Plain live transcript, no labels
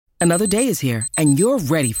Another day is here, and you're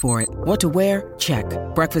ready for it. What to wear? Check.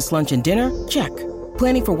 Breakfast, lunch, and dinner? Check.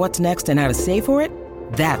 Planning for what's next and how to save for it?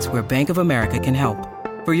 That's where Bank of America can help.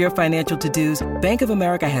 For your financial to-dos, Bank of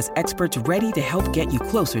America has experts ready to help get you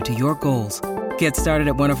closer to your goals. Get started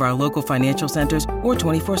at one of our local financial centers or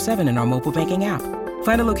 24/7 in our mobile banking app.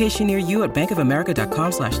 Find a location near you at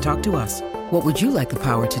bankofamerica.com/talktous. What would you like the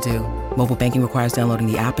power to do? Mobile banking requires downloading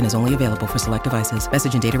the app and is only available for select devices.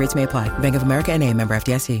 Message and data rates may apply. Bank of America N.A., member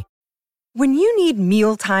FDIC. When you need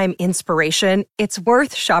mealtime inspiration, it's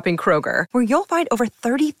worth shopping Kroger, where you'll find over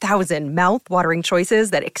 30,000 mouth-watering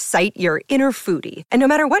choices that excite your inner foodie. And no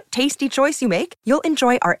matter what tasty choice you make, you'll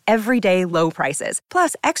enjoy our everyday low prices,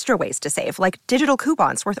 plus extra ways to save, like digital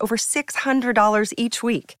coupons worth over $600 each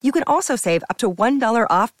week. You can also save up to $1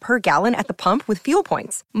 off per gallon at the pump with fuel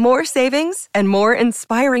points. More savings and more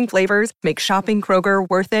inspiring flavors make shopping Kroger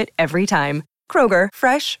worth it every time. Kroger,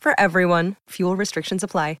 fresh for everyone. Fuel restrictions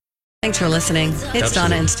apply. Thanks for listening. It's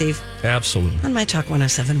Donna and Steve. Absolutely. On My Talk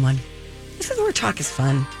 1071. This is where talk is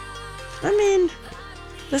fun. I mean,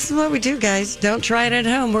 this is what we do, guys. Don't try it at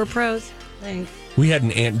home. We're pros. Thanks. We had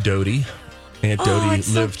an Aunt Dodie. Aunt Dodie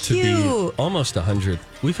lived so to be almost 100.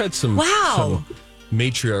 We've had some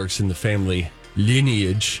matriarchs in the family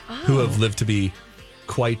lineage who have lived to be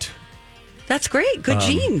quite... That's great. Good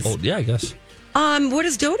genes. Old. Yeah, I guess. What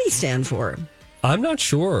does Dodie stand for? I'm not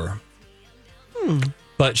sure.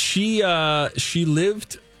 But she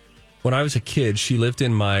lived, when I was a kid, she lived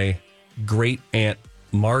in my great aunt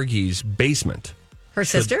Margie's basement. Her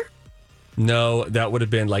sister? No, that would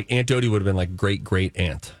have been like, Aunt Dodie would have been like great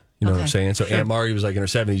aunt. You know what I'm saying? So Aunt Margie was like in her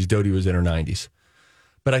 70s, Dodie was in her 90s.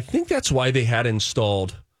 But I think that's why they had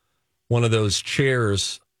installed one of those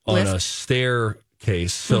chairs on a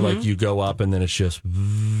staircase. So like you go up and then it's just...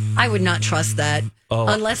 I would not trust that.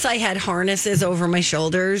 Unless I had harnesses over my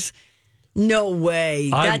shoulders. No way.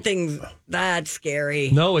 That's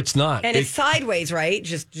scary. No, it's not. And it's sideways, right?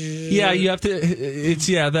 Just yeah, you have to. It's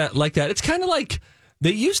that like that. It's kind of like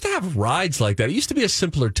they used to have rides like that. It used to be a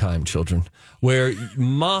simpler time, children, where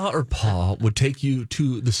Ma or Pa would take you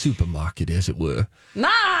to the supermarket, as it were.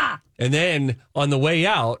 Ma! And then on the way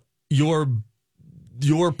out, your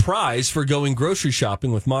prize for going grocery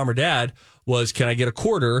shopping with Mom or Dad was, can I get a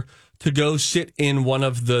quarter to go sit in one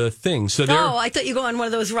of the things? So I thought you go on one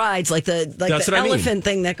of those rides, like the elephant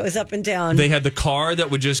thing that goes up and down. They had the car that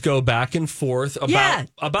would just go back and forth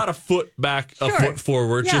about a foot back, a foot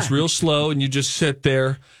forward, just real slow, and you just sit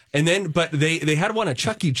there. And then, but they had one at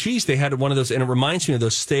Chuck E. Cheese. They had one of those, and it reminds me of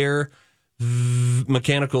those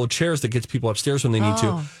mechanical chairs that gets people upstairs when they need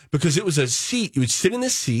to, because it was a seat. You would sit in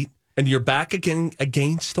this seat, and you're back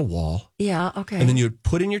against the wall. Yeah, okay. And then you would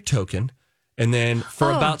put in your token. And then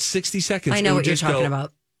for about 60 seconds, I know what you're talking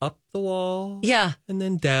about. Up the wall. Yeah. And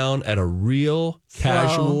then down at a real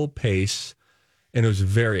casual pace. And it was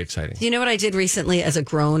very exciting. Do you know what I did recently as a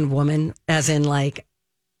grown woman, as in like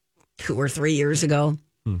 2 or 3 years ago?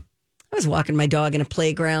 I was walking my dog in a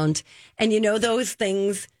playground. And you know those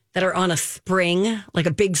things that are on a spring, like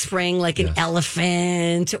a big spring, like an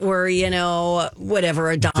elephant or,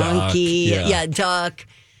 whatever, a donkey. Duck.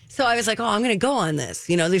 So I was like, I'm going to go on this.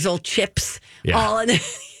 These old chips all in,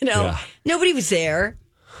 nobody was there.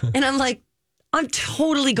 And I'm like, I'm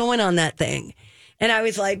totally going on that thing. And I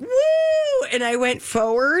was like, woo! And I went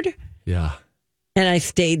forward. Yeah. And I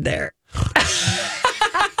stayed there.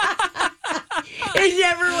 It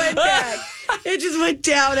never went back. It just went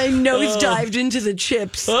down. I nosedived into the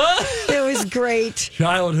chips. It was great.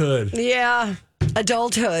 Childhood. Yeah.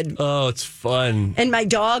 Adulthood. Oh, it's fun. And my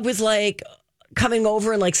dog was like... coming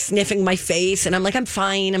over and like sniffing my face, and I'm like, I'm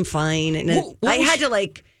fine. And I had to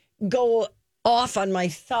like go off on my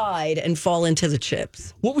side and fall into the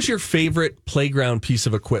chips. What was your favorite playground piece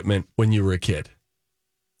of equipment when you were a kid?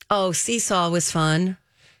 Oh, seesaw was fun.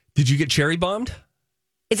 Did you get cherry bombed?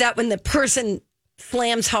 Is that when the person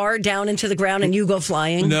slams hard down into the ground and you go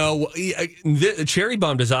flying? No, the cherry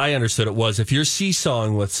bombed, as I understood it, was if you're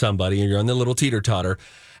seesawing with somebody and you're on the little teeter-totter,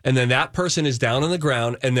 and then that person is down on the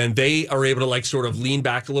ground, and then they are able to like sort of lean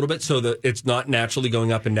back a little bit so that it's not naturally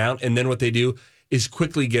going up and down. And then what they do is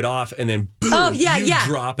quickly get off, and then boom, you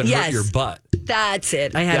drop and hurt your butt. That's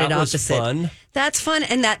it. I had it opposite. That was fun. That's fun.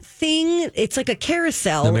 And that thing, it's like a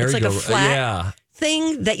carousel. It's like a flat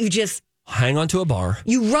thing that you just... hang onto a bar.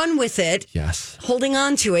 You run with it. Yes. Holding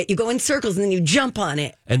on to it. You go in circles, and then you jump on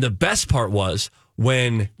it. And the best part was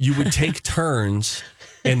when you would take turns,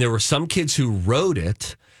 and there were some kids who rode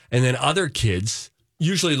it, and then other kids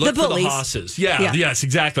usually look for the hosses. Yeah, yes,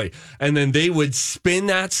 exactly. And then they would spin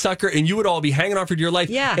that sucker, and you would all be hanging on for dear life.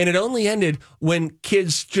 Yeah. And it only ended when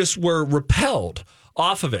kids just were repelled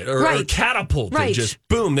off of it or Right. catapulted. Right. Just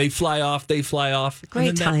boom, they fly off. Great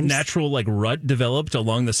and then times. that natural like rut developed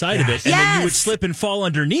along the side of it, and then you would Yes. slip and fall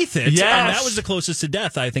underneath it. Yes. And that was the closest to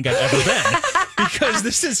death I think I've ever been. Because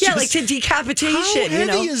this is Yeah, just, like to decapitation, how heavy you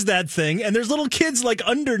know? is that thing? And there's little kids like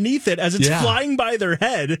underneath it as it's Yeah. flying by their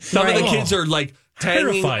head. Some of the Right. kids are like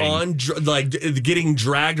hanging Terrifying. on, like getting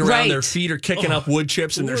dragged around. Right. Their feet are kicking up wood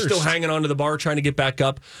chips, and they're worst. still hanging onto the bar trying to get back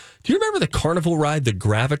up. Do you remember the carnival ride, the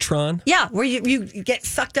Gravitron? Yeah, where you get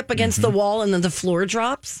sucked up against the wall and then the floor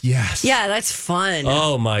drops. Yes. Yeah, that's fun.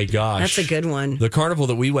 Oh my gosh, That's a good one. The carnival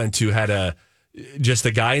that we went to had just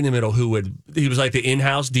a guy in the middle he was like the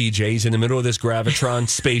in-house DJ. He's in the middle of this Gravitron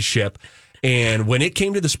spaceship. And when it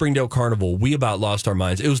came to the Springdale Carnival, we about lost our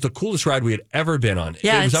minds. It was the coolest ride we had ever been on.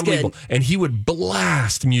 Yeah, it was it's unbelievable. good. And he would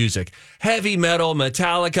blast music, heavy metal,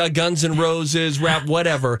 Metallica, Guns N' Roses, rap,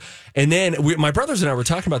 whatever. And then my brothers and I were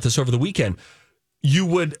talking about this over the weekend. You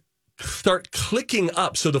would start clicking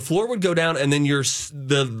up. So the floor would go down, and then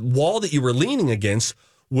the wall that you were leaning against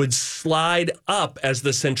would slide up as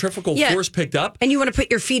the centrifugal Yeah. force picked up. And you want to put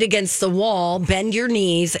your feet against the wall, bend your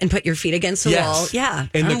knees, and put your feet against the wall. Yeah.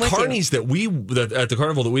 And I'm the with you. carnies at the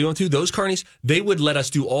carnival that we went to, those carnies, they would let us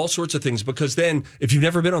do all sorts of things because then, if you've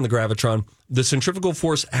never been on the Gravitron, the centrifugal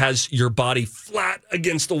force has your body flat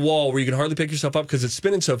against the wall where you can hardly pick yourself up because it's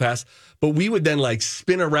spinning so fast. But we would then like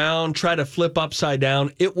spin around, try to flip upside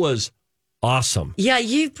down. It was awesome. Yeah,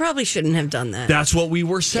 you probably shouldn't have done that. That's what we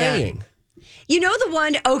were saying. You know the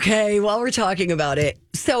one, okay, while we're talking about it.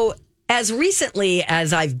 So as recently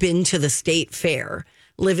as I've been to the state fair,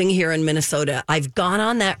 living here in Minnesota, I've gone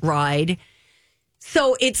on that ride.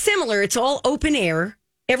 So it's similar. It's all open air.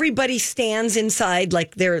 Everybody stands inside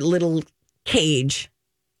like their little cage,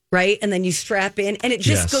 right? And then you strap in and it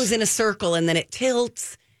just Yes. goes in a circle and then it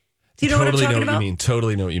tilts. Do you know Totally what I'm talking know about? what you mean.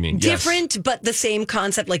 Totally know what you mean. Yes. Different, but the same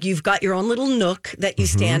concept. Like you've got your own little nook that you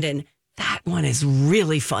stand in. That one is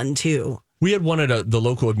really fun too. We had one at the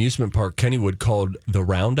local amusement park, Kennywood, called the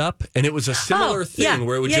Roundup, and it was a similar thing yeah.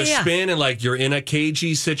 where it would Yeah, just yeah. spin and like you're in a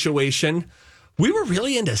cagey situation. We were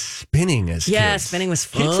really into spinning as Yeah, kids. spinning was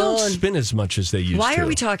Kids don't fun. spin as much as they used to. Why are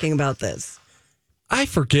we talking about this? I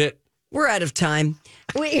forget. We're out of time.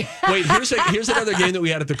 Wait, here's another game that we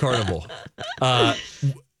had at the carnival.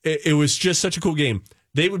 It was just such a cool game.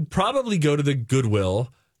 They would probably go to the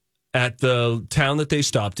Goodwill at the town that they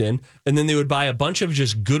stopped in, and then they would buy a bunch of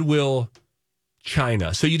just Goodwill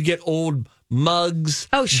china. So you'd get old mugs,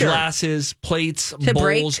 Oh, sure. glasses, plates, To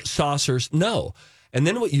bowls, break? saucers. No. And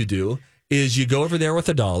then what you do is you go over there with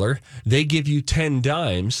 $1. They give you 10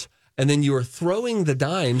 dimes. And then you are throwing the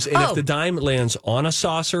dimes. And if the dime lands on a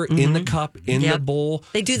saucer, in the cup, in Yep. the bowl.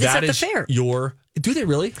 They do this that at the is fair. Do they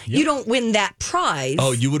really? You don't win that prize.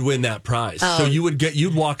 Oh, you would win that prize. So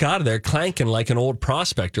you'd walk out of there clanking like an old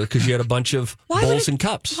prospector because you had a bunch of Why would bowls a- and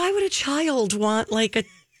cups. Why would a child want like a...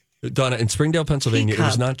 Donna, in Springdale, Pennsylvania, it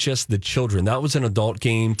was Teacup. not just the children. That was an adult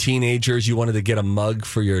game. Teenagers, you wanted to get a mug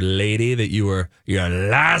for your lady that your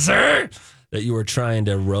lasser that you were trying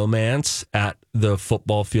to romance at the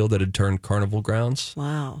football field that had turned carnival grounds.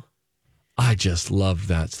 Wow. I just loved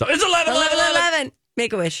that stuff. It's 11.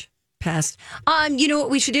 Make a wish. Passed. You know what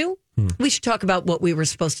we should do? We should talk about what we were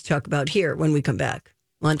supposed to talk about here when we come back.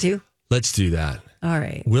 Want to? Let's do that. All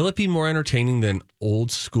right. Will it be more entertaining than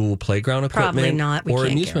old school playground equipment? Probably not. We or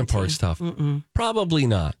can't amusement park guarantee. stuff? Probably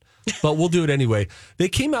not. But we'll do it anyway. They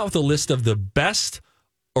came out with a list of the best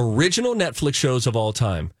original Netflix shows of all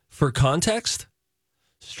time. For context,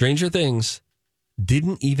 Stranger Things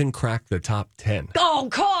didn't even crack the top 10. Oh,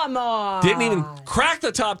 come on. Didn't even crack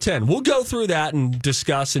the top 10. We'll go through that and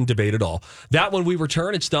discuss and debate it all. That when we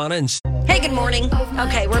return, it's Donna and Hey, good morning.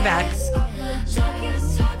 Okay, we're back.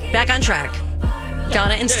 Back on track.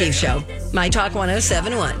 Donna and Steve show. My Talk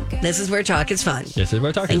 107.1. This is where talk is fun. Yes,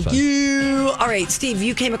 we're talking Thank you. All right, Steve,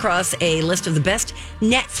 you came across a list of the best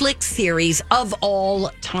Netflix series of all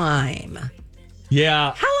time.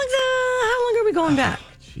 Yeah. How long are we going back?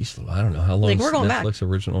 Jeez, I don't know how long Like, we're going back. Netflix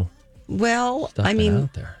original Well, stuff I been mean,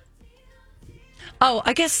 out there.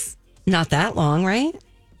 I guess not that long, right?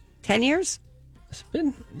 10 years? It's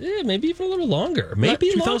been maybe even a little longer.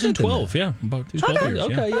 Maybe 2012, yeah. About 12 Okay. years. Yeah.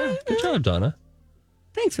 Okay, yeah. Good job, Donna.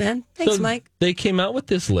 Thanks, man. Thanks, So Mike. They came out with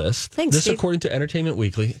this list. Thanks, This Steve. according to Entertainment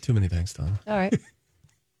Weekly. Too many thanks, Donna. All right.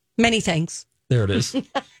 Many thanks. There it is.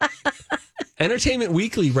 Entertainment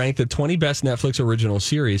Weekly ranked the 20 best Netflix original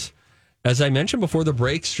series. As I mentioned before the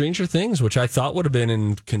break, Stranger Things, which I thought would have been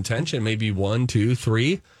in contention, maybe 1, 2,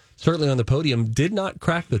 3, certainly on the podium, did not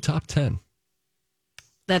crack the top 10.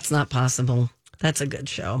 That's not possible. That's a good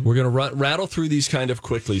show. We're going to rattle through these kind of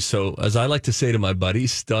quickly. So, as I like to say to my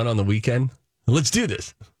buddies done on the weekend, let's do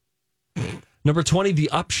this. Number 20, The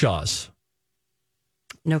Upshaws.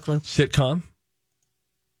 No clue. Sitcom.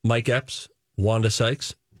 Mike Epps, Wanda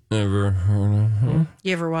Sykes. Never heard of her.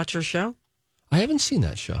 You ever watch her show? I haven't seen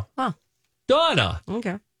that show. Oh, Donna.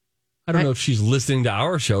 okay. I don't know if she's listening to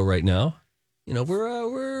our show right now. You know,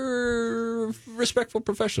 we're respectful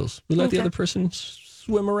professionals. We let the Okay. other person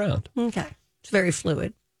swim around. Okay. It's very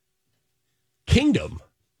fluid. Kingdom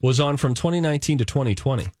was on from 2019 to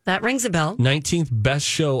 2020. That rings a bell. 19th best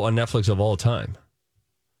show on Netflix of all time.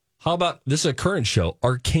 How about, this is a current show,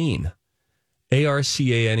 Arcane.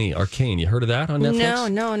 Arcane, Arcane. You heard of that on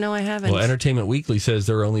Netflix? No, I haven't. Well, Entertainment Weekly says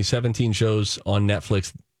there are only 17 shows on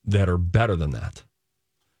Netflix that are better than that.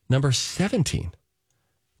 Number 17.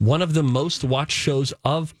 One of the most watched shows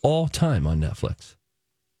of all time on Netflix.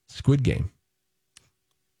 Squid Game.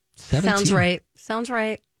 17. Sounds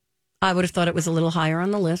right. I would have thought it was a little higher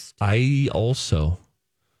on the list. I also.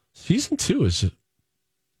 Season 2 is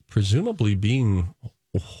presumably being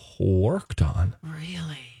worked on.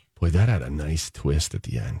 Really? Boy, that had a nice twist at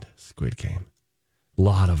the end. Squid Game. A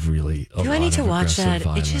lot of really. Do I need to watch that?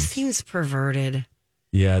 Violence. It just seems perverted.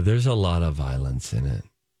 Yeah, there's a lot of violence in it.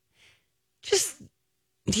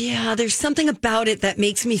 There's something about it that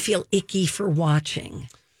makes me feel icky for watching.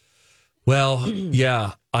 Well,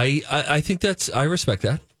 yeah, I think I respect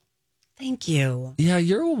that. Thank you. Yeah,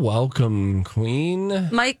 you're welcome, Queen.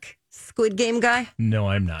 Mike, Squid Game guy? No,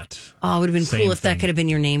 I'm not. Oh, it would have been Same cool if that thing. could have been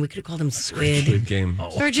your name. We could have called him Squid. Squid Game.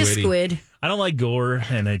 Or just Squiddy. Squid. I don't like gore,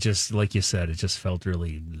 and I just, like you said, it just felt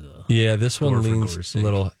really. Yeah, this one Gore for leans gore's a sake.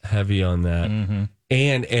 little heavy on that. Mm-hmm.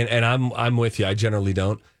 And I'm with you. I generally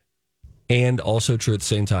don't. And also true at the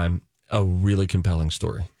same time, a really compelling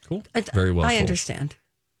story. Cool. Very well I told. understand.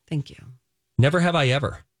 Thank you. Never Have I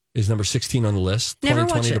Ever is number 16 on the list. Never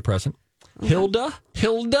 2020 watch to it. present. Okay.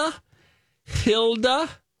 Hilda.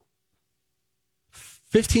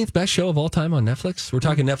 15th best show of all time on Netflix. We're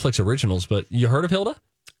talking Netflix originals, but you heard of Hilda?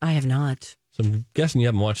 I have not. So I'm guessing you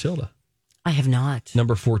haven't watched Hilda. I have not.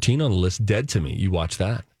 Number 14 on the list, Dead to Me. You watched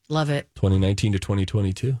that. Love it. 2019 to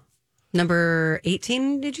 2022. Number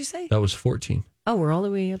 18, did you say? That was 14. Oh, we're all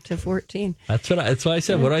the way up to 14. That's what I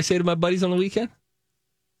said. What did I say to my buddies on the weekend?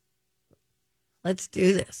 Let's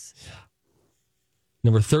do this.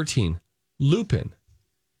 Number 13, Lupin.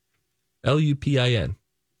 Lupin.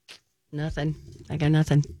 Nothing. I got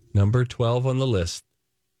nothing. Number 12 on the list,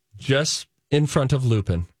 just in front of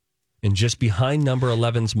Lupin and just behind number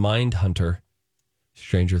 11's Mindhunter,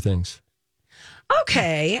 Stranger Things.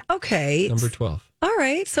 Okay. Number 12. All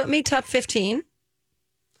right. So it made top 15.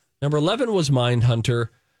 Number 11 was Mindhunter.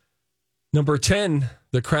 Number 10,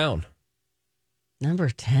 The Crown. Number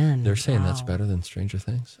 10. They're saying Wow. that's better than Stranger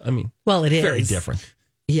Things. I mean, Well, it is. very different.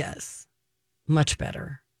 Yes. Much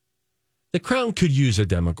better. The Crown could use a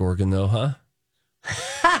Demogorgon, though, huh?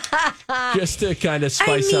 Just to kind of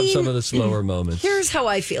spice up some of the slower moments. Here's how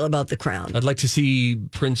I feel about The Crown. I'd like to see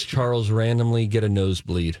Prince Charles randomly get a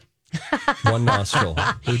nosebleed. One nostril.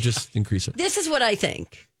 It would just increase it. This is what I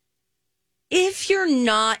think. If you're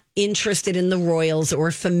not interested in the royals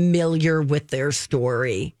or familiar with their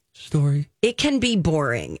story, it can be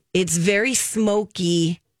boring. It's very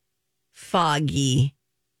smoky, foggy,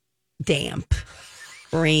 damp,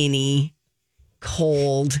 rainy,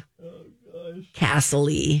 cold,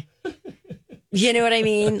 castle-y. You know what I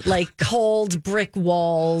mean? Like cold brick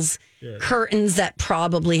walls, curtains that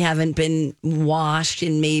probably haven't been washed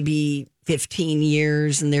in maybe 15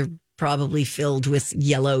 years, and they're probably filled with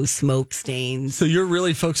yellow smoke stains. So you're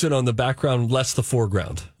really focusing on the background, less the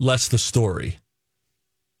foreground, less the story.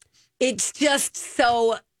 It's just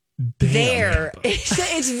so there.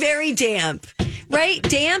 It's very damp, right?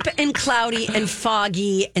 Damp and cloudy and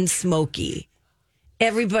foggy and smoky.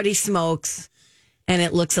 Everybody smokes, and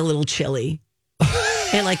it looks a little chilly.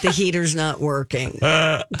 And like the heater's not working.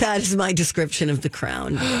 That is my description of The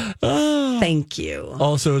Crown. Thank you.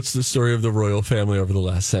 Also, it's the story of the royal family over the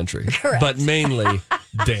last century. Correct. But mainly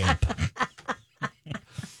damp.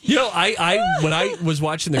 You know, I when I was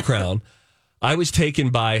watching The Crown, I was taken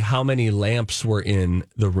by how many lamps were in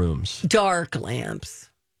the rooms. Dark lamps.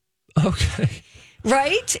 Okay.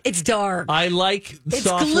 Right? It's dark. I like It's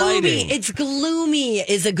soft gloomy. lighting. It's gloomy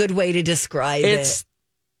is a good way to describe It's it.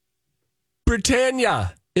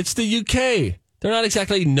 Britannia. It's the UK. They're not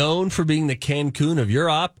exactly known for being the Cancun of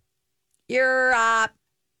Europe. You're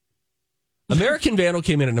American Vandal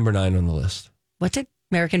came in at number 9 on the list. What's it?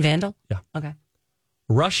 American Vandal? Yeah. Okay.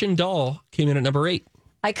 Russian Doll came in at number 8.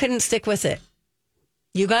 I couldn't stick with it.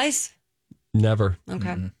 You guys? Never.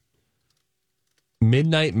 Okay.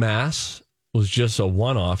 Midnight Mass was just a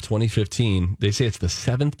one-off, 2015. They say it's the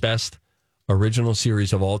 7th best original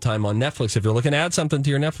series of all time on Netflix. If you're looking to add something to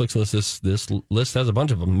your Netflix list, this list has a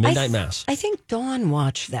bunch of them. Midnight Mass. I think Dawn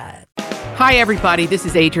watched that. Hi, everybody. This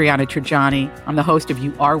is Adriana Trajani. I'm the host of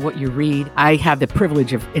You Are What You Read. I have the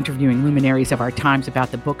privilege of interviewing luminaries of our times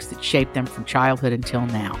about the books that shaped them from childhood until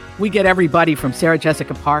now. We get everybody from Sarah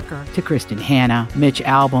Jessica Parker to Kristen Hanna, Mitch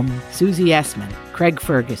Albom, Susie Essman, Craig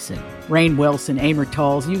Ferguson, Rainn Wilson, Amor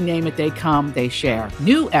Tolls, you name it, they come, they share.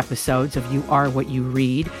 New episodes of You Are What You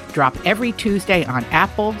Read drop every Tuesday on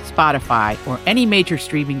Apple, Spotify, or any major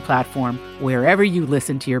streaming platform wherever you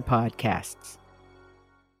listen to your podcasts.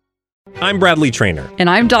 I'm Bradley Trainer. And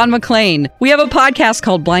I'm Don McClain. We have a podcast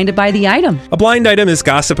called Blinded by the Item. A blind item is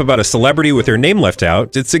gossip about a celebrity with their name left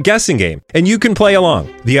out. It's a guessing game, and you can play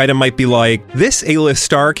along. The item might be like, this A-list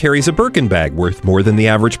star carries a Birkin bag worth more than the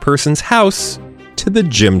average person's house to the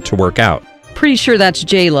gym to work out. Pretty sure that's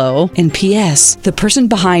J-Lo. And P.S. the person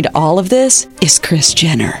behind all of this is Kris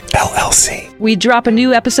Jenner, LLC. We drop a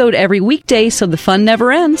new episode every weekday so the fun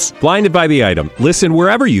never ends. Blinded by the Item. Listen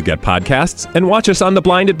wherever you get podcasts and watch us on the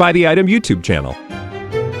Blinded by the Item YouTube channel.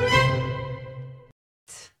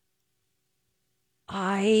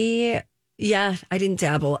 I didn't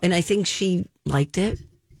dabble. And I think she liked it.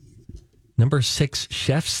 Number 6,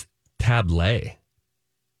 Chef's Table.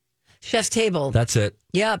 Chef's Table. That's it.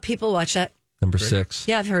 Yeah, people watch that. Number 6.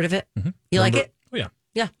 Yeah, I've heard of it. Mm-hmm. You like it? Oh, yeah.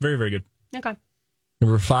 Yeah. Very, very good. Okay.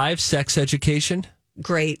 Number 5, Sex Education.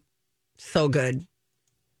 Great. So good.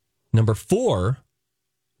 Number 4,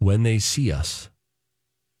 When They See Us.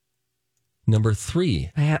 Number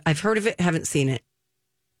 3, I've heard of it, haven't seen it.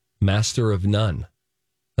 Master of None.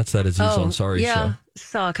 That's that Aziz Ansari show. Yeah,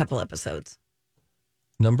 saw a couple episodes.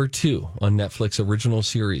 Number 2 on Netflix original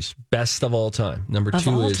series, Best of All Time. Number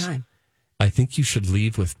 2 is I Think You Should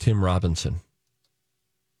Leave with Tim Robinson.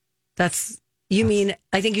 You mean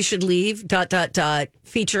I Think You Should Leave, ...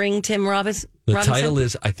 featuring Tim Robinson? The title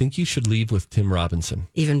is I Think You Should Leave with Tim Robinson.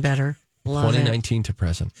 Even better. Love 2019 to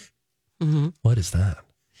present. Mm-hmm. What is that?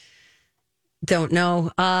 Don't know.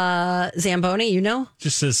 Zamboni, you know?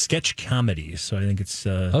 Just says sketch comedy. So I think it's,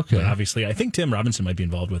 okay. Obviously, I think Tim Robinson might be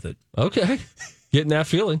involved with it. Okay. Getting that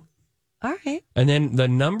feeling. All right. And then the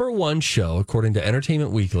number 1 show, according to Entertainment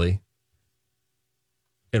Weekly,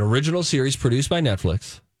 an original series produced by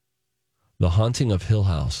Netflix, The Haunting of Hill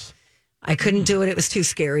House. I couldn't do it. It was too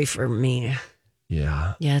scary for me.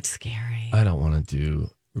 Yeah. Yeah, it's scary. I don't want to do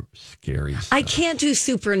scary stuff. I can't do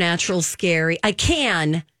supernatural scary. I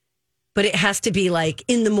can, but it has to be like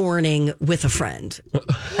in the morning with a friend.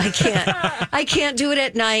 I can't do it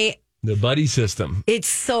at night. The buddy system. It's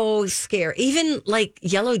so scary. Even like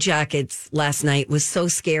Yellow Jackets last night was so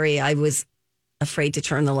scary. I was afraid to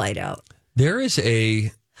turn the light out. There is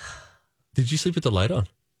a... Did you sleep with the light on?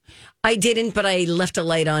 I didn't, but I left a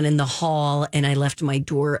light on in the hall and I left my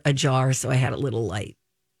door ajar, so I had a little light.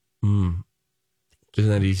 Isn't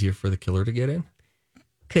that easier for the killer to get in?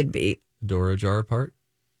 Could be. Door ajar part?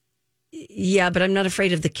 Yeah, but I'm not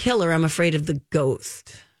afraid of the killer. I'm afraid of the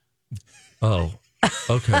ghost. Oh,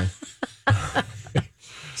 okay.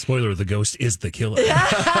 Spoiler, the ghost is the killer.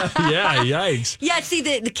 Yeah, yikes. Yeah, see,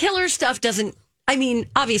 the killer stuff doesn't, I mean,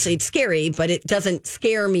 obviously it's scary, but it doesn't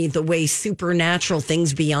scare me the way supernatural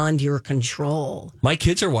things beyond your control. My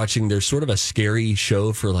kids are watching, there's sort of a scary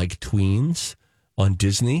show for like tweens on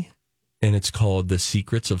Disney, and it's called The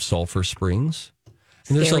Secrets of Sulphur Springs.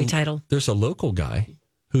 And Scary title. There's a local guy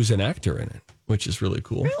who's an actor in it, which is really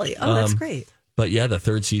cool. Really? Oh, that's great. But yeah, the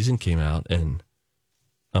 3rd season came out, and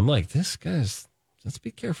I'm like, this guy's... Let's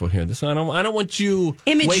be careful here. I don't want you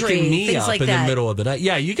Imagery, waking me things up like in that. the middle of the night.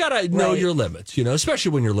 Yeah, you got to know your limits,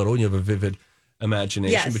 especially when you're little and you have a vivid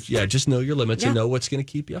imagination. Yes. But yeah, just know your limits and know what's going to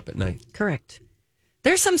keep you up at night. Correct.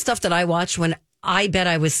 There's some stuff that I watched when I bet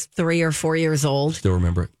I was 3 or 4 years old. Still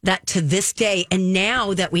remember it. That to this day, and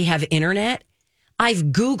now that we have internet, I've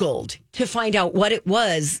Googled to find out what it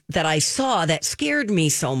was that I saw that scared me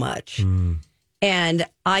so much. And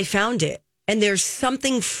I found it. And there's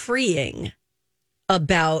something freeing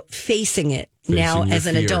about facing it now as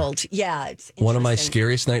an adult. Yeah. It's one of my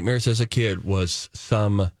scariest nightmares as a kid was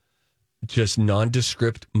some just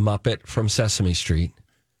nondescript Muppet from Sesame Street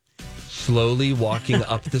slowly walking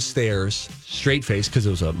up the stairs, straight face, because it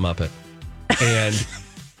was a Muppet. And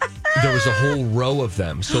there was a whole row of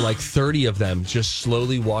them. So like 30 of them just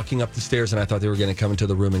slowly walking up the stairs. And I thought they were going to come into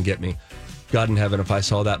the room and get me. God in heaven, if I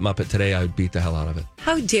saw that Muppet today, I would beat the hell out of it.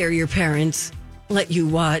 How dare your parents let you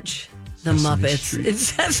watch The Muppets. It's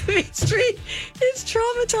Sesame Street. It's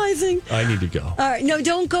traumatizing. I need to go. All right. No,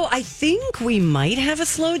 don't go. I think we might have a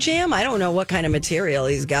slow jam. I don't know what kind of material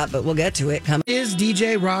he's got, but we'll get to it. Come Is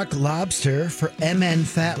DJ Rock Lobster for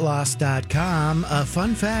mnfatloss.com. A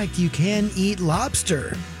fun fact, you can eat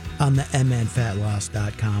lobster on the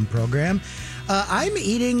mnfatloss.com program. I'm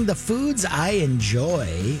eating the foods I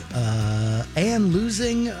enjoy and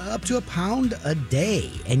losing up to a pound a day.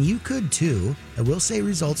 And you could too. I will say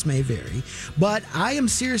results may vary. But I am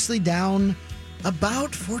seriously down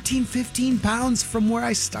about 14, 15 pounds from where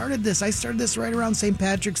I started this. I started this right around St.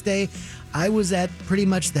 Patrick's Day. I was at pretty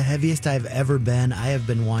much the heaviest I've ever been. I have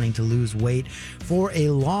been wanting to lose weight for a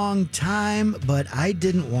long time, but I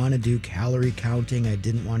didn't want to do calorie counting. I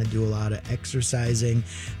didn't want to do a lot of exercising.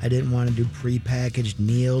 I didn't want to do prepackaged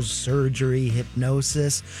meals, surgery,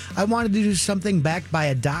 hypnosis. I wanted to do something backed by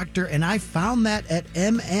a doctor, and I found that at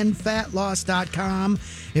mnfatloss.com.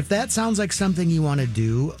 If that sounds like something you want to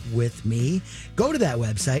do with me, go to that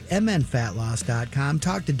website, mnfatloss.com.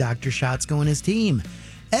 Talk to Dr. Schatzko and his team.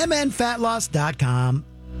 mnfatloss.com.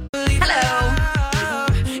 Hello.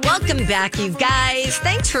 Welcome back, you guys.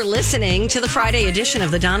 Thanks for listening to the Friday edition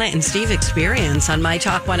of the Donna and Steve Experience on My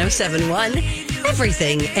Talk 1071.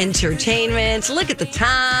 Everything entertainment. Look at the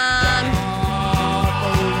time.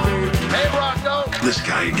 Hey, Rocco. This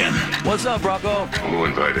guy again. What's up, Rocco? Who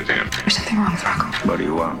invited him? There's something wrong with Rocco. What do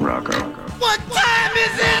you want, Rocco? What time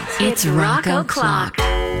is it? It's Rocco Clock.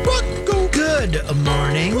 Rocco, good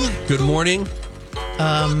morning. Good morning.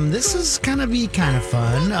 This is gonna be kind of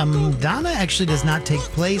fun. Donna actually does not take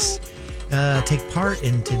part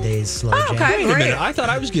in today's slow jam. Wait a minute. I thought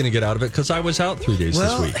I was going to get out of it because I was out 3 days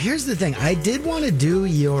this week. Here's the thing. I did want to do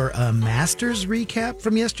your Masters recap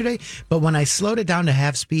from yesterday, but when I slowed it down to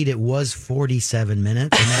half speed, it was 47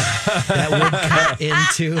 minutes, and that would cut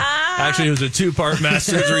into... Actually, it was a 2-part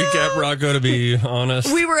Masters recap, Rocco, to be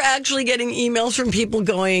honest. We were actually getting emails from people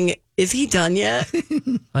going, is he done yet?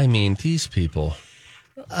 I mean, these people...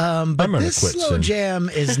 But this slow jam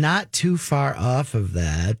is not too far off of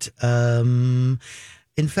that. In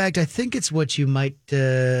fact, I think it's what you might,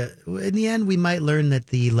 in the end, we might learn that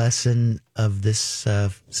the lesson of this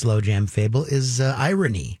slow jam fable is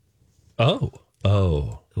irony. Oh.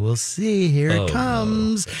 We'll see. Here it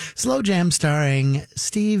comes. No. Slow jam starring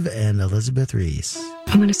Steve and Elizabeth Reese.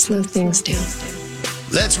 I'm going to slow things down.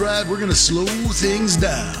 That's right. We're going to slow things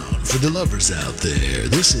down for the lovers out there.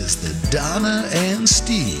 This is the Donna and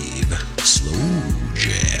Steve Slow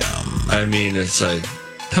Jam. I mean, it's like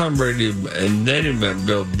Tom Brady and then he met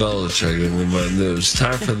Bill Belichick, and it was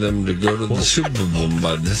time for them to go to the Super Bowl.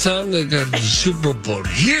 By the time they got to the Super Bowl,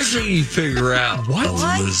 here's what you figure out,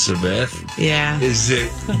 Elizabeth. Yeah. Is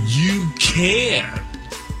that you can't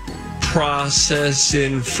process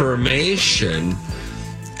information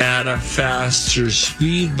at a faster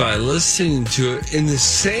speed by listening to it. In the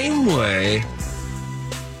same way,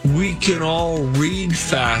 we can all read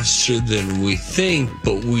faster than we think,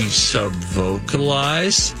 but we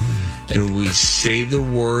sub-vocalize and we say the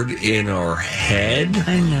word in our head.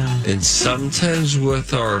 I know. And sometimes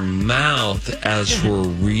with our mouth as we're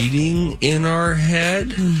reading in our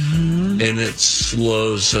head, and it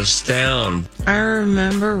slows us down. I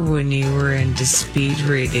remember when you were into speed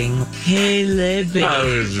reading. Hey, Libby. I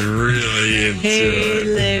was really into it. Hey,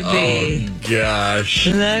 Libby. Oh, gosh.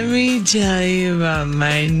 Let me tell you about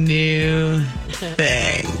my new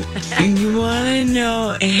thing. You want to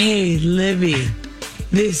know? Hey, Libby.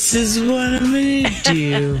 This is what I'm going to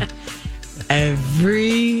do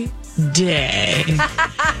every day.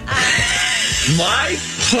 My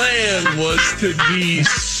plan was to be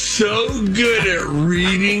so good at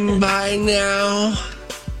reading by now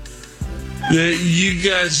that you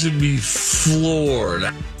guys would be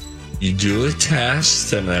floored. You do a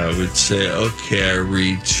test, and I would say, okay, I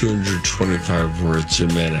read 225 words a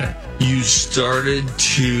minute. You started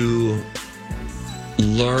to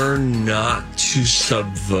learn not to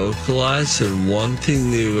sub-vocalize, and one thing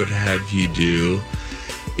they would have you do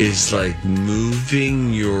is like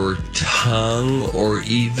moving your tongue or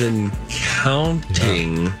even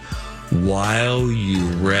counting while you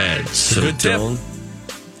read. So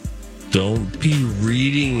don't be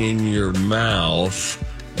reading in your mouth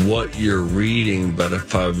what you're reading, but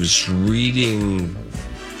if I was reading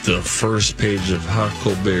the first page of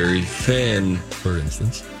Huckleberry Finn, for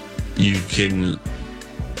instance, you can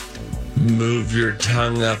move your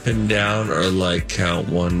tongue up and down, or like count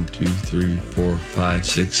 1, 2, 3, 4, 5,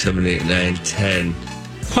 6, 7, 8, 9, 10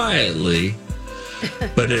 quietly,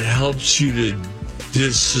 but it helps you to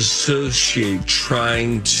disassociate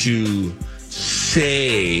trying to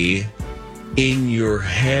say in your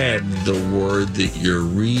head the word that you're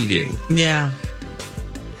reading. Yeah.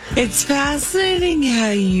 It's fascinating how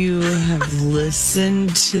you have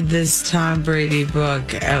listened to this Tom Brady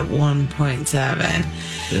book at 1.7.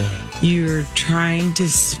 Yeah. You're trying to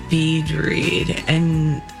speed read,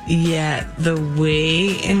 and yet the way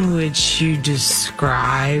in which you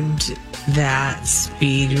described that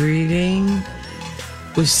speed reading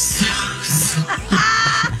was so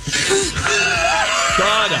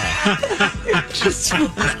Donna. It just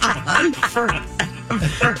went on forever.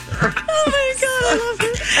 Oh my God, I love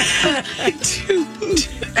her. I tuned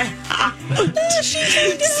out. She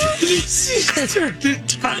started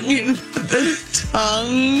tonguing the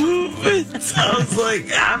tongue movements. I was like,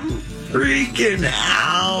 I'm freaking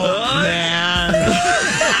out, man.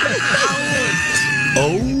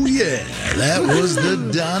 Oh, yeah. That was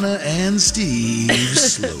the Donna and Steve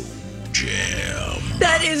Slow Jam.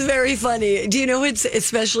 That is very funny. Do you know what's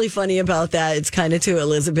especially funny about that? It's kind of to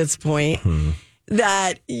Elizabeth's point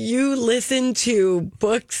that you listen to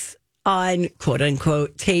books on quote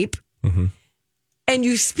unquote tape and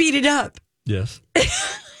you speed it up. Yes.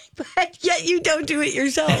 But yet you don't do it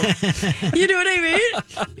yourself. You know what I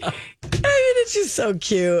mean? It's just so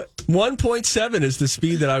cute. 1.7 is the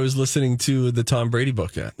speed that I was listening to the Tom Brady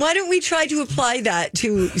book at. Why don't we try to apply that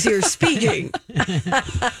to your speaking?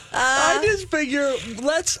 I just figure,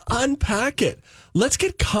 let's unpack it. Let's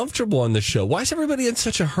get comfortable on the show. Why is everybody in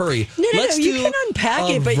such a hurry? No, let's you do can unpack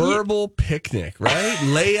it, but verbal picnic, right?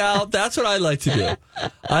 Lay out. That's what I like to do.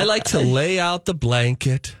 I like to lay out the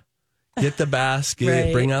blanket. Get the basket,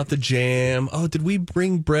 Right. Bring out the jam. Oh, did we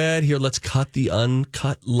bring bread? Here, let's cut the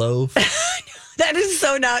uncut loaf. That is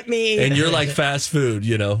so not me. And you're like fast food,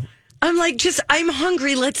 you know. I'm like, I'm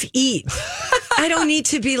hungry. Let's eat. I don't need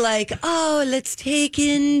to be like, oh, let's take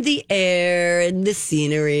in the air and the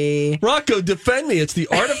scenery. Rocco, defend me. It's the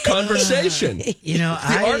art of conversation. You know,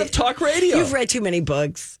 the art of talk radio. You've read too many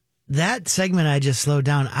books. That segment I just slowed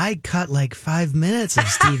down. I cut like 5 minutes of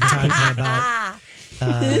Steve talking about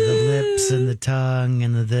the lips and the tongue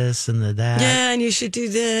and the this and the that. Yeah, and you should do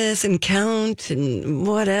this and count and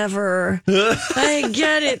whatever. I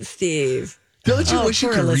get it, Steve. Don't you wish you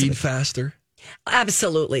poor could read Elizabeth. faster?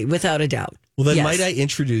 Absolutely, without a doubt. Well, then Yes. might I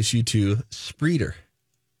introduce you to Spreeder?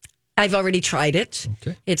 I've already tried it.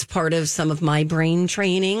 Okay. It's part of some of my brain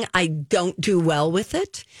training. I don't do well with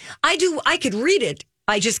it. I could read it.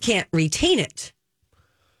 I just can't retain it.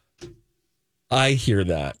 I hear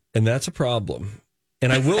that, and that's a problem.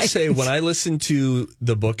 And I will say, when I listen to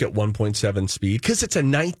the book at 1.7 speed, because it's a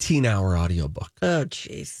 19-hour audiobook. Oh,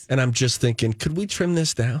 jeez. And I'm just thinking, could we trim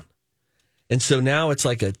this down? And so now it's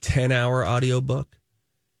like a 10-hour audiobook.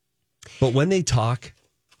 But when they talk,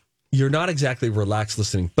 you're not exactly relaxed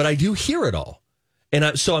listening. But I do hear it all. And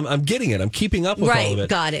I'm getting it. I'm keeping up with all of Right, it.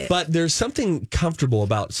 got it. But there's something comfortable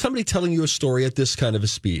about somebody telling you a story at this kind of a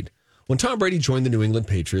speed. When Tom Brady joined the New England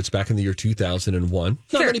Patriots back in the year 2001,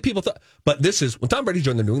 not many people thought, but this is when Tom Brady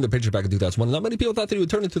joined the New England Patriots back in 2001, not many people thought that he would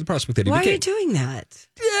turn into the prospect that he Why became. are you doing that?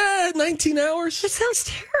 Yeah, 19 hours. That sounds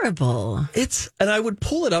terrible. And I would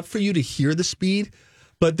pull it up for you to hear the speed,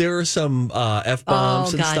 but there are some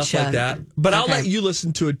F-bombs and stuff gotcha. like that. But I'll Okay. let you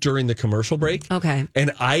listen to it during the commercial break. Okay.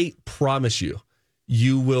 And I promise you,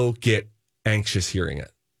 you will get anxious hearing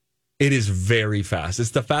it. It is very fast. It's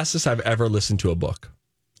the fastest I've ever listened to a book.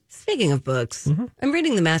 Speaking of books, I'm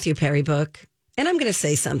reading the Matthew Perry book, and I'm going to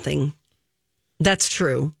say something that's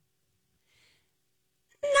true.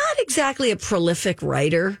 Not exactly a prolific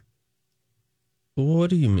writer.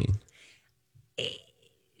 What do you mean?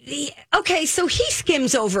 Okay, so he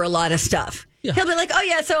skims over a lot of stuff. Yeah. He'll be like, oh,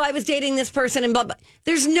 yeah, so I was dating this person and blah, blah.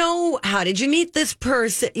 There's no, how did you meet this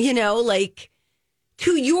person? You know, like,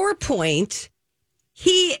 to your point,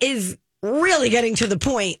 he is really getting to the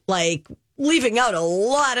point, like, leaving out a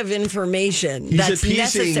lot of information He's that's appeasing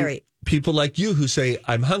necessary. people like you who say,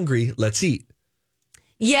 I'm hungry, let's eat.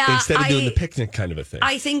 Yeah, Instead of doing the picnic kind of a thing.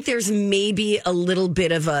 I think there's maybe a little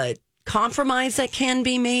bit of a compromise that can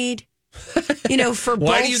be made, you know, for both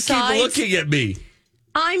Why do you sides. keep looking at me?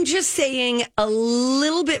 I'm just saying a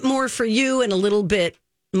little bit more for you and a little bit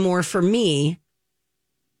more for me.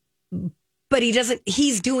 But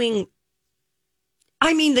he's doing,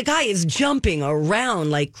 I mean, the guy is jumping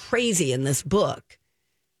around like crazy in this book,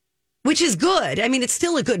 which is good. I mean, it's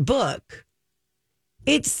still a good book.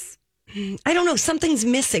 I don't know, something's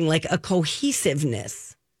missing, like a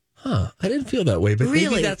cohesiveness. Huh. I didn't feel that way, but maybe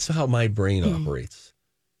Really? that's how my brain operates.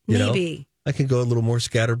 You Maybe. know? I can go a little more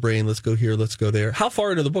scatterbrain. Let's go here. Let's go there. How far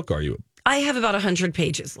into the book are you? I have about 100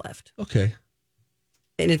 pages left. Okay.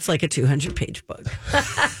 And it's like a 200-page book.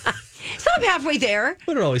 So I'm halfway there.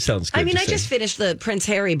 But it always sounds good. I mean, to I say. just finished the Prince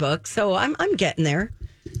Harry book, so I'm getting there.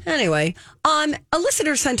 Anyway, a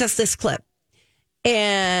listener sent us this clip,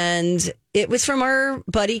 and it was from our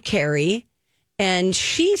buddy Carrie, and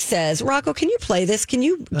she says, "Rocco, can you play this? Can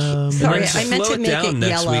you?" Sorry, I meant to make it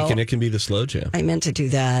next yellow. week, and it can be the slow jam. I meant to do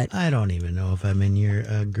that. I don't even know if I'm in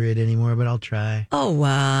your grid anymore, but I'll try. Oh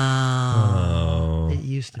wow! It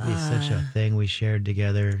used to be such a thing we shared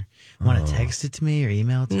together. Want to text it to me or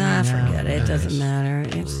email it to me? Nah, now? forget it. It doesn't matter.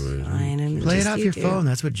 It's fine. Play it off your phone.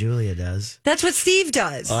 That's what Julia does. That's what Steve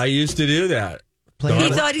does. I used to do that. Play He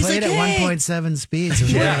it, thought he's play like, it at hey. 1.7 speed, so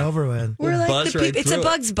we get it over with. We're like buzz the right people. It's a through it.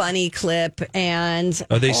 Bugs Bunny clip, and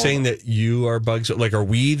Are they saying that you are Bugs? Like, are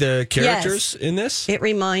we the characters in this? it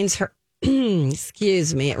reminds her.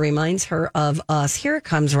 Excuse me. It reminds her of us. Here it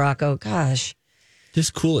comes, Rocco. Gosh.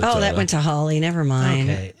 Just cool it. Oh, that went to Holly. Never mind.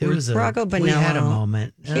 Okay, it was Rocco Bonello. We had a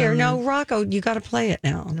moment. Here, no, Rocco, you got to play it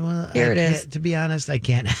now. Well, Here it is. To be honest, I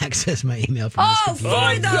can't access my email from this computer.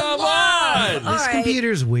 for the love! This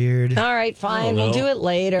computer's weird. All right, fine. We'll do it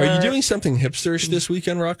later. Are you doing something hipsterish this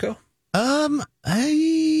weekend, Rocco? I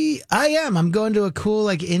am. I'm going to a cool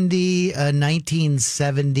like indie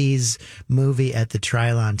 1970s movie at the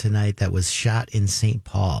Trilon tonight that was shot in St.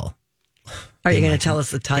 Paul. Are you going to tell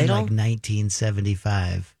us the title? In like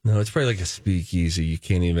 1975. No, it's probably like a speakeasy. You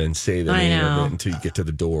can't even say the I name know. of it until you get to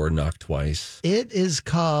the door and knock twice. It is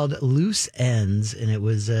called Loose Ends, and it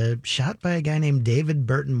was shot by a guy named David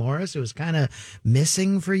Burton Morris. It was kind of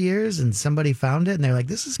missing for years, and somebody found it, and they're like,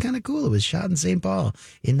 this is kind of cool. It was shot in St. Paul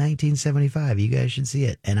in 1975. You guys should see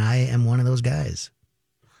it. And I am one of those guys.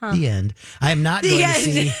 The end. I am not going to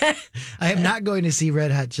see. I am not going to see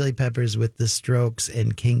Red Hot Chili Peppers with the Strokes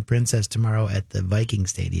and King Princess tomorrow at the Viking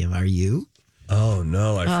Stadium. Are you? Oh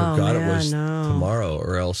no, I forgot it was no. tomorrow,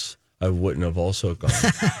 or else I wouldn't have also gone.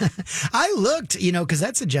 I looked, because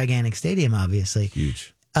that's a gigantic stadium, obviously.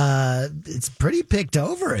 Huge. It's pretty picked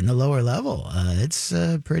over in the lower level. It's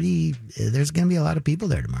pretty. There's going to be a lot of people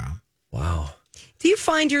there tomorrow. Wow. Do you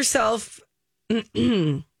find yourself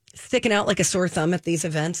sticking out like a sore thumb at these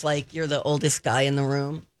events? Like you're the oldest guy in the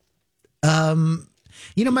room?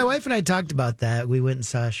 My wife and I talked about that. We went and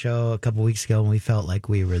saw a show a couple weeks ago and we felt like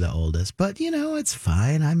we were the oldest. But, it's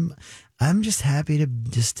fine. I'm just happy to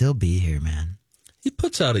just still be here, man. He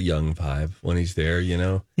puts out a young vibe when he's there,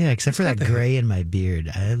 Yeah, except for that gray in my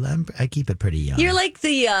beard. I keep it pretty young. You're like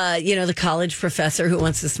the, the college professor who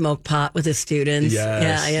wants to smoke pot with his students.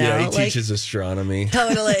 Yes. Yeah, He teaches astronomy.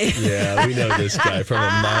 Totally. Yeah, we know this guy from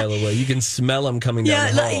a mile away. You can smell him coming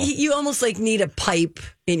down the hall. You almost like need a pipe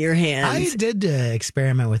in your hand. I did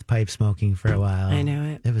experiment with pipe smoking for a while. I know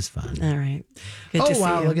it. It was fun. All right. Good to see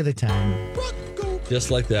you. Look at the time.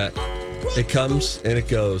 Just like that. It comes and it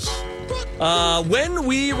goes. When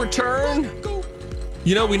we return,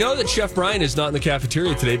 we know that Chef Brian is not in the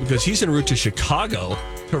cafeteria today because he's en route to Chicago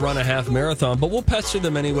to run a half marathon, but we'll pester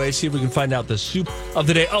them anyway, see if we can find out the soup of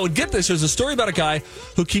the day. Oh, and get this. There's a story about a guy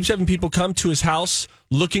who keeps having people come to his house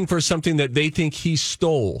looking for something that they think he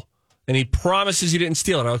stole, and he promises he didn't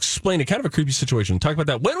steal it. I'll explain it. Kind of a creepy situation. Talk about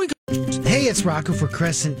that when we go. Hey, it's Rocco for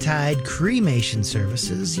Crescent Tide Cremation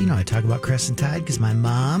Services. I talk about Crescent Tide because my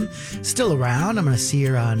mom is still around. I'm going to see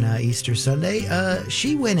her on Easter Sunday.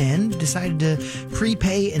 She went in, decided to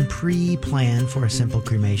prepay and pre-plan for a simple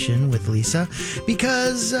cremation with Lisa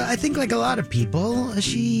because I think like a lot of people,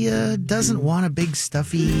 she doesn't want a big,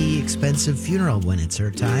 stuffy, expensive funeral when it's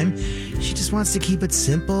her time. She just wants to keep it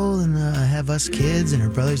simple and have us kids and her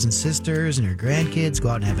brothers and sisters and her grandkids go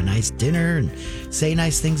out and have a nice dinner and say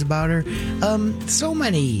nice things about her. So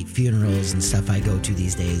many funerals and stuff I go to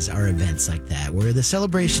these days are events like that, where the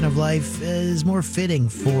celebration of life is more fitting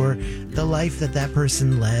for the life that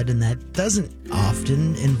person led, and that doesn't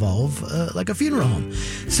often involve like a funeral home.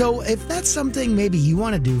 So if that's something maybe you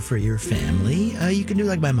want to do for your family, you can do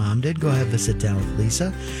like my mom did. Go have a sit down with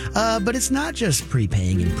Lisa. But it's not just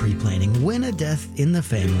prepaying and pre-planning. When a death in the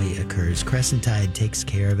family occurs, Crescent Tide takes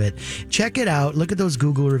care of it. Check it out. Look at those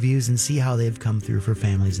Google reviews and see how they've come through for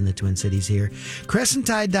families in the Twin Cities here.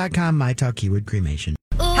 CrescentTide.com, my talk keyword cremation.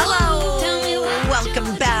 Hello.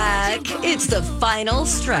 Welcome back. It's the final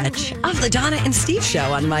stretch of the Donna and Steve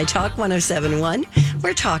show on My Talk 107.1,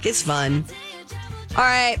 where talk is fun. All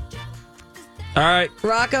right.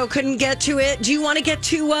 Rocco couldn't get to it. Do you want to get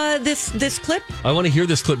to this clip? I want to hear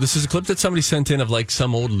this clip. This is a clip that somebody sent in of like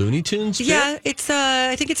some old Looney Tunes bit? Yeah, it's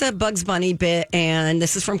I think it's a Bugs Bunny bit, and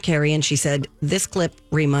this is from Carrie, and she said, this clip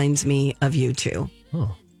reminds me of you two.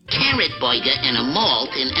 Oh. Carrot burger and a malt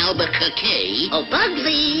in Albuquerque. Oh,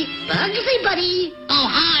 Bugsy. Bugsy, buddy. Oh,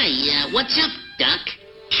 hi. What's up, Duck?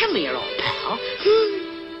 Come here, old pal.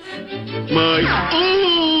 My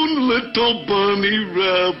own little bunny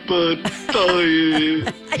rabbit dying.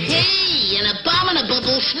 Hey, an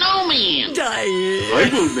abominable snowman. I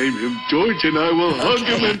will name him George and I will hug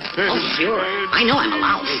him and pet him. Oh, sure. I know I'm a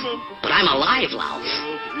louse, but I'm a live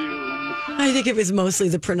louse. I think it was mostly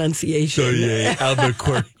the pronunciation.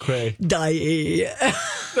 Albuquerque.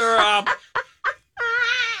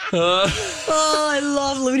 Oh, I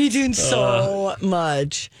love Looney Tunes so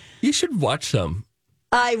much. You should watch some.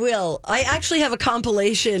 I will. I actually have a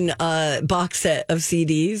compilation box set of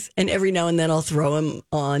CDs, and every now and then I'll throw them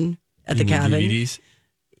on at the cabin. DVDs?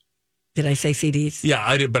 Did I say CDs? Yeah,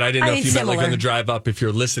 I did, but I didn't know if you meant like on the drive up, if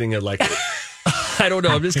you're listening at like, I don't know,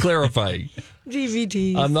 I'm just clarifying.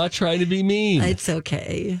 DVDs. I'm not trying to be mean. It's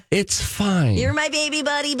okay. It's fine. You're my baby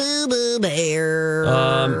buddy, Boo Boo Bear.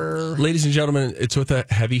 Ladies and gentlemen, it's with a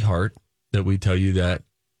heavy heart that we tell you that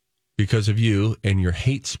because of you and your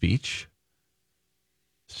hate speech,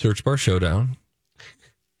 Search Bar Showdown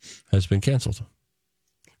has been canceled.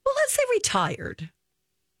 Well, let's say retired.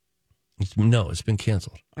 It's been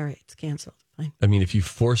canceled. All right, it's canceled. Fine. I mean, if you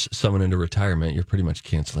force someone into retirement, you're pretty much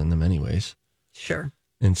canceling them anyways. Sure.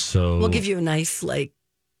 And so we'll give you a nice, like,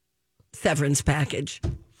 severance package.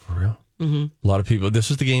 For real? Mm-hmm. A lot of people, this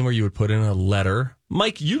was the game where you would put in a letter.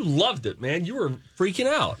 Mike, you loved it, man. You were freaking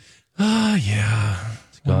out. Yeah.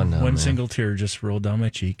 It's gone now, One man. single tear just rolled down my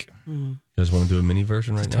cheek. Mm. You guys want to do a mini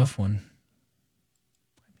version right now? Tough one.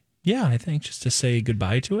 Yeah, I think just to say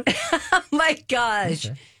goodbye to it. Oh, my gosh.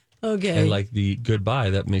 Okay. And like the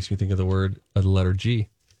goodbye, that makes me think of the word, the letter G.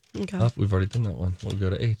 Okay. Oh, we've already done that one. We'll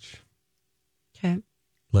go to H. Okay.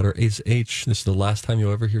 Letter is H. This is the last time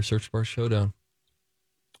you'll ever hear Search Bar Showdown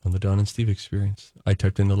on the Don and Steve Experience. I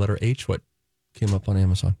typed in the letter H. What came up on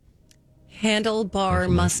Amazon? Handlebar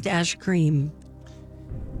mustache cream.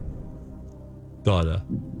 Donna,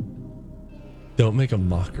 don't make a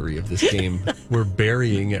mockery of this game. We're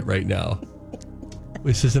burying it right now.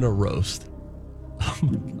 This isn't a roast. Oh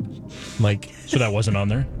my gosh. Mike. So that wasn't on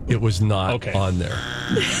there? It was not on there.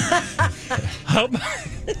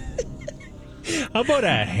 How about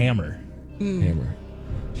a hammer? Hammer.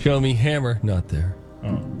 Show me hammer. Not there.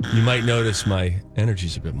 Oh. You might notice my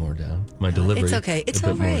energy's a bit more down. My delivery. It's okay. It's a bit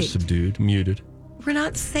all more right. subdued, muted. We're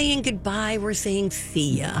not saying goodbye. We're saying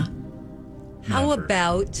see ya. How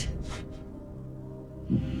about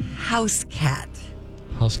house cat?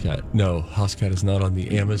 House cat. No, house cat is not on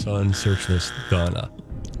the Amazon search list, Donna.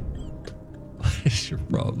 What is your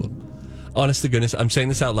problem? Honest to goodness, I'm saying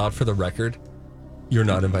this out loud for the record. You're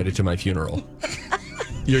not invited to my funeral.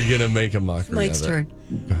 You're going to make a mockery Mike's of it.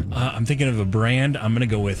 turn. I'm thinking of a brand. I'm going to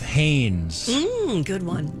go with Hanes. Good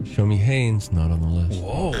one. Show me Hanes, not on the list.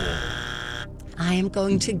 Whoa. I am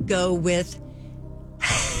going to go with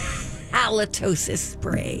halitosis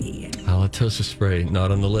spray. Halitosis spray,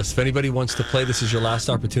 not on the list. If anybody wants to play, this is your last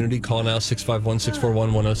opportunity. Call now,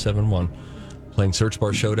 651-641-1071. Playing Search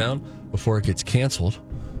Bar Showdown before it gets canceled.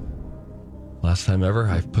 Last time ever,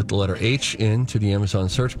 I've put the letter H into the Amazon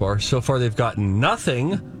search bar. So far, they've gotten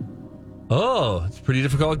nothing. Oh, it's a pretty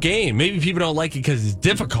difficult game. Maybe people don't like it because it's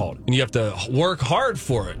difficult and you have to work hard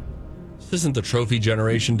for it. This isn't the trophy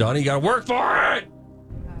generation, Donnie. You got to work for it.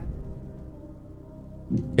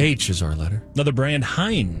 H is our letter. Another brand,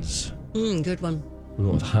 Heinz. Good one. We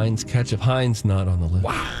went with Heinz ketchup. Heinz not on the list.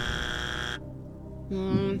 Wow.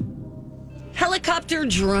 Helicopter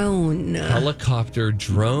drone. Helicopter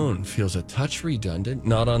drone feels a touch redundant.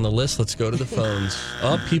 Not on the list. Let's go to the phones.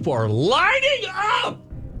 Oh, people are lining up.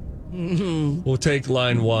 We'll take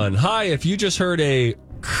line one. Hi, if you just heard a...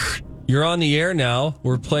 You're on the air now.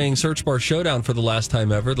 We're playing Search Bar Showdown for the last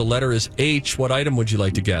time ever. The letter is H. What item would you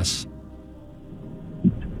like to guess?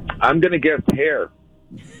 I'm going to guess hair.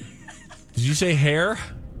 Did you say hair?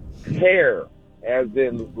 Hair, as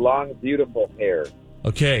in long, beautiful hair.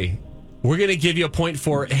 Okay. We're going to give you a point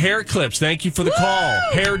for hair clips. Thank you for the call.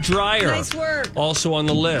 Hair dryer. Nice work. Also on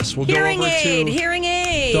the list. We'll Hearing go over aid. to... Hearing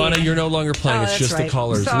aid. Donna, you're no longer playing. Oh, it's that's just right. the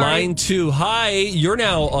callers. Sorry. Line 2. Hi, you're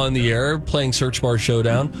now on the air playing Search Bar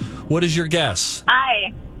Showdown. What is your guess?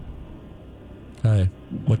 Hi. Hi.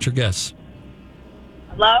 What's your guess?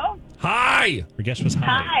 Hello? Hi. Your guess was hi.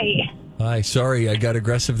 Hi. Hi. Sorry, I got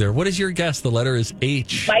aggressive there. What is your guess? The letter is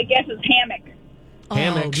H. My guess is hammock.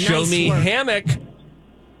 Hammock. Show nice me work. hammock.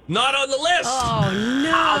 Not on the list. Oh,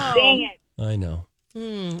 no. Oh, dang it. I know.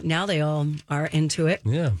 Now they all are into it.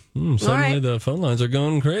 Yeah. Suddenly right. the phone lines are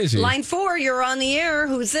going crazy. Line 4, you're on the air.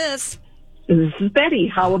 Who's this? This is Betty.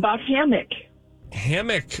 How about hammock?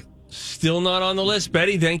 Hammock. Still not on the list.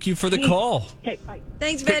 Betty, thank you for the call. Okay, bye.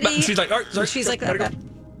 Thanks, Betty. She's like, all right, sorry. She's like, Gotta go.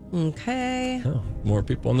 okay. Oh, more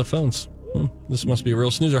people on the phones. This must be a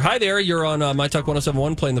real snoozer. Hi there. You're on My Talk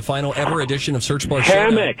 1071 playing the final ever edition of Search Bar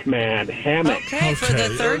Showdown. Hammock, man. Hammock. Okay, for the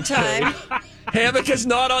third time. Hammock is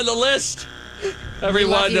not on the list.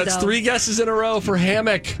 Everyone, that's 3 guesses in a row for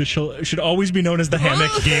Hammock. This should always be known as the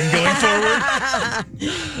Hammock game going forward.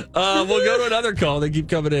 We'll go to another call. They keep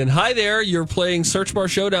coming in. Hi there. You're playing Search Bar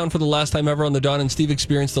Showdown for the last time ever on the Don and Steve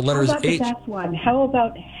Experience. The letters How about H. the best one? How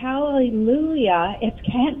about Hallelujah? It's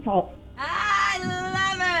canceled. I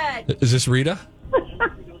love it. Is this Rita?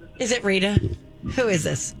 Is it Rita? Who is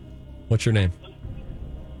this? What's your name?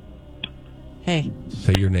 Hey.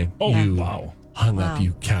 Say your name. Oh, you wow. Hung up,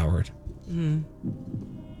 you coward.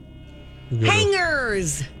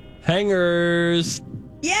 Hangers. Hangers.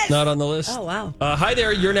 Yes. Not on the list. Oh, wow. Hi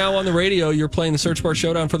there. You're now on the radio. You're playing the Search Bar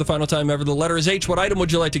Showdown for the final time ever. The letter is H. What item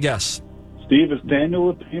would you like to guess? Steve, it's Daniel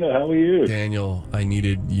with Peanut. How are you? Daniel, I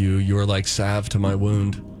needed you. You were like salve to my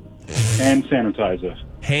wound. Hand sanitizer.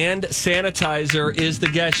 Hand sanitizer is the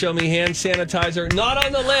guess. Show me hand sanitizer. Not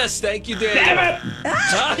on the list. Thank you, Daniel.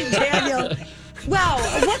 Daniel. Wow,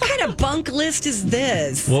 what kind of bunk list is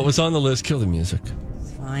this? What was on the list? Kill the music.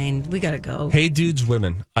 Fine, we gotta go. Hey, dudes,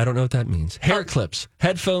 women. I don't know what that means. Hair clips,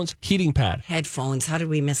 headphones, heating pad. Headphones. How did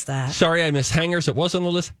we miss that? Sorry, I missed hangers. It was on the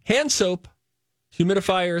list. Hand soap,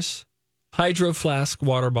 humidifiers, hydro flask,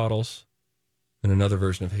 water bottles, and another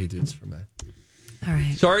version of Hey Dudes for Matt. All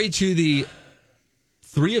right. Sorry to the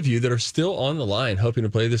 3 of you that are still on the line hoping to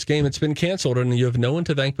play this game. It's been canceled, and you have no one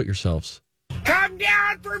to thank but yourselves. Come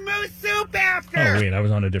down for moose soup after. Oh, wait, I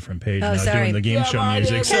was on a different page now sorry. doing the game show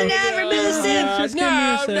music. Come down for moose soup. Just give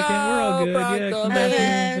me a second. We're all good. Yeah, come back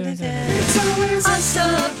in. It's always a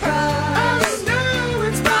surprise. Oh no,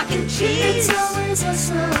 it's mac and cheese. It's always a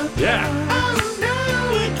surprise. Yeah. Oh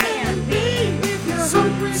no, it can't be. If you're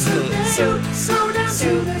hungry, soup, so down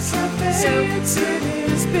to the surface.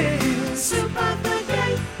 It is big. Soup of the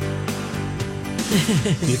day.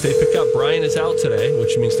 If they pick up, Brian is out today,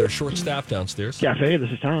 which means they're short-staffed downstairs. Cafe, this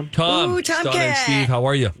is Tom. Tom, Ooh, Tom Don and Cat. Steve, how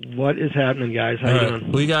are you? What is happening, guys? How you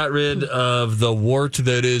doing? We got rid of the wart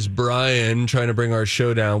that is Brian trying to bring our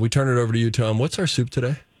show down. We turn it over to you, Tom. What's our soup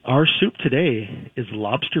today? Our soup today is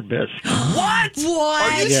lobster bisque. What?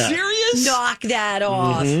 What? Are you serious? Knock that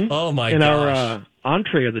off. Oh, my and gosh. our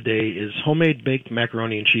entree of the day is homemade baked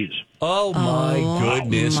macaroni and cheese. Oh, my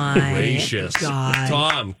goodness my gracious. God.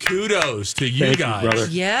 Tom, kudos to you Thank you, guys. brother.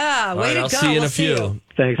 Yeah, All way right, to I'll go. see you in We'll a few.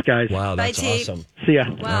 Thanks, guys. Wow, that's Bye, T. awesome. See ya.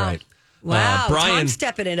 Wow. All right. Wow, Brian- Tom's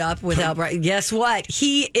stepping it up without Brian. Guess what?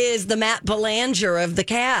 He is the Matt Belanger of the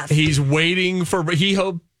cast. He's waiting for, he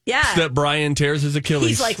hopes Yeah. that Brian tears his Achilles.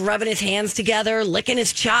 He's like rubbing his hands together, licking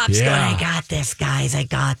his chops, Yeah. going, I got this, guys. I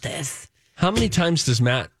got this. How many times does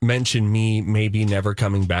Matt mention me maybe never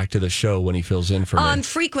coming back to the show when he fills in for me?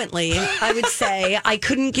 Frequently, I would say. I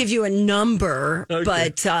couldn't give you a number, Okay.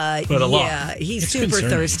 but a lot. yeah, he's It's super concerning.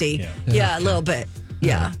 thirsty. Yeah. Yeah, a little bit.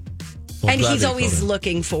 Yeah. Well, And glad he's they always filled in.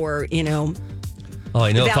 looking for, you know, Oh,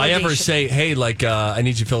 I know. If I ever validation. say, hey, like, I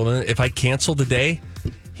need you to fill in, if I cancel the day,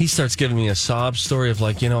 he starts giving me a sob story of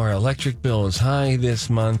like, our electric bill is high this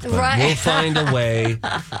month, but Right. we'll find a way.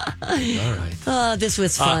 All right. oh, this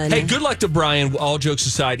was fun. Hey, good luck to Brian. All jokes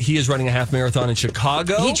aside, he is running a half marathon in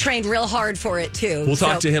Chicago. He trained real hard for it, too. We'll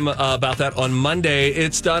talk So- to him about that on Monday.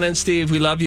 It's Don and Steve. We love you.